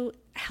also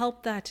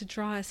help that to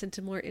draw us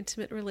into more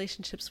intimate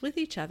relationships with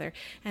each other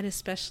and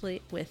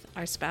especially with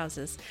our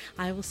spouses.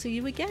 I will see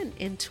you again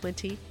in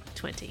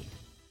 2020.